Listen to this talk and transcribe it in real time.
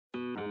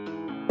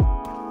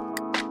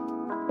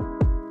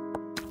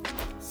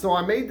So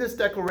I made this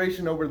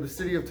declaration over the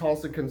city of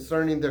Tulsa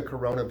concerning the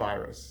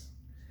coronavirus.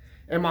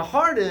 And my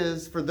heart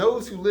is for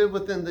those who live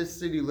within this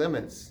city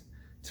limits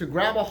to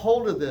grab a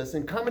hold of this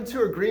and come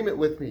into agreement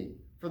with me.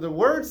 For the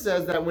word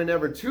says that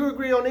whenever two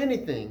agree on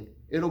anything,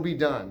 it'll be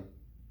done.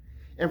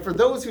 And for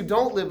those who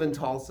don't live in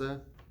Tulsa,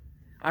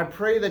 I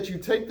pray that you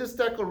take this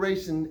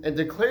declaration and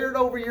declare it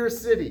over your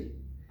city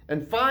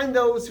and find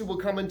those who will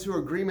come into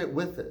agreement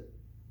with it.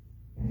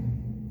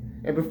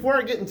 And before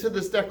I get into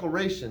this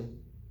declaration,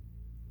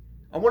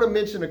 I want to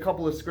mention a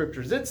couple of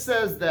scriptures. It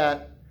says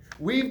that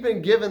we've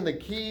been given the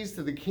keys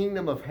to the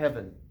kingdom of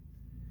heaven.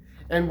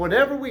 And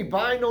whatever we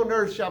bind on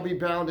earth shall be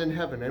bound in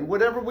heaven. And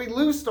whatever we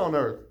loosed on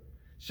earth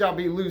shall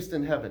be loosed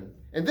in heaven.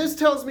 And this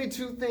tells me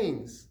two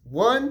things.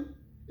 One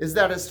is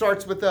that it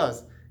starts with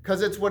us,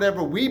 because it's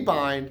whatever we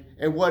bind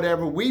and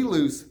whatever we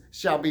loose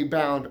shall be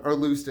bound or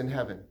loosed in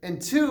heaven.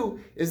 And two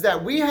is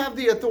that we have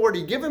the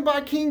authority given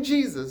by King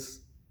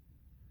Jesus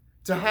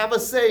to have a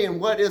say in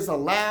what is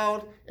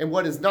allowed and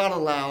what is not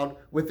allowed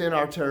within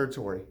our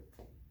territory.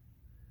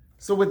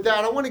 So with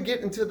that, I want to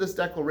get into this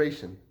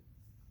declaration.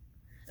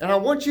 And I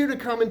want you to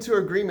come into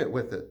agreement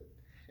with it.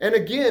 And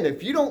again,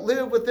 if you don't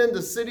live within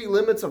the city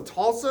limits of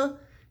Tulsa,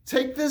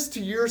 take this to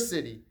your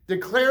city.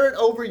 Declare it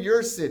over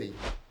your city.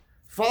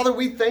 Father,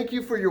 we thank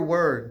you for your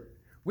word.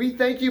 We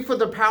thank you for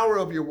the power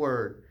of your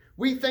word.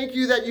 We thank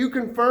you that you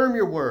confirm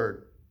your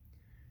word.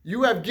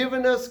 You have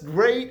given us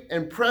great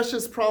and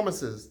precious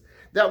promises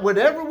that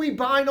whatever we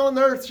bind on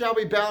earth shall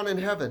be bound in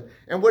heaven,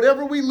 and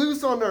whatever we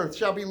loose on earth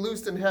shall be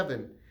loosed in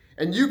heaven.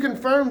 And you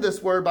confirm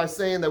this word by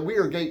saying that we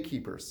are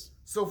gatekeepers.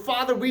 So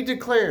Father, we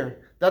declare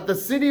that the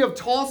city of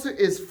Tulsa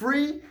is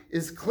free,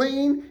 is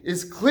clean,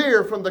 is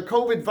clear from the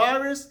COVID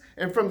virus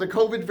and from the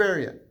COVID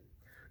variant.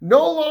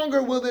 No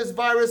longer will this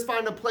virus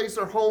find a place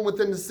or home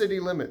within the city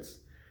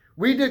limits.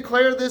 We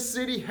declare this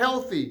city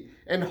healthy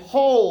and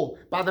whole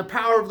by the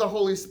power of the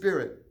Holy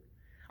Spirit.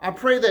 I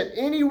pray that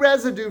any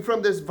residue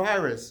from this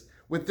virus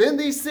within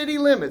these city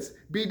limits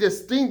be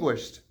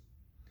distinguished.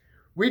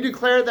 We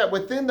declare that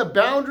within the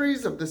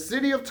boundaries of the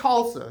city of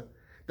Tulsa,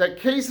 that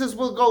cases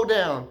will go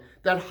down,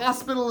 that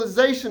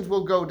hospitalizations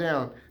will go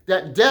down,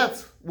 that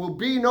deaths will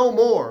be no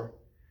more,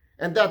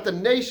 and that the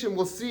nation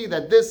will see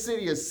that this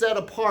city is set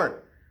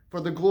apart for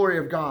the glory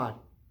of God.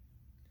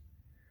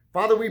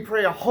 Father, we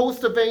pray a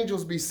host of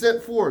angels be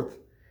sent forth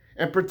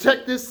and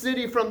protect this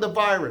city from the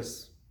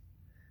virus.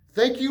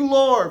 Thank you,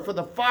 Lord, for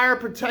the fire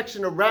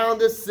protection around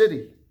this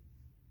city.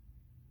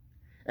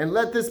 And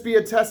let this be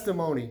a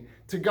testimony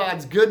to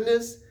God's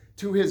goodness,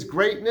 to his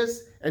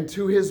greatness, and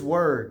to his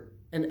word.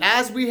 And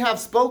as we have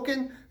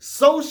spoken,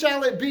 so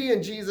shall it be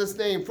in Jesus'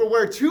 name. For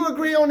where two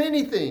agree on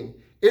anything,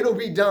 it'll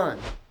be done.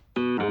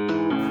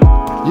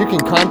 You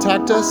can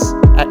contact us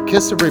at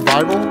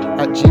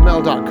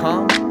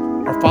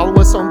kissofrevival@gmail.com or follow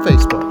us on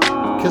Facebook,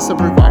 Kiss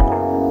of Revival.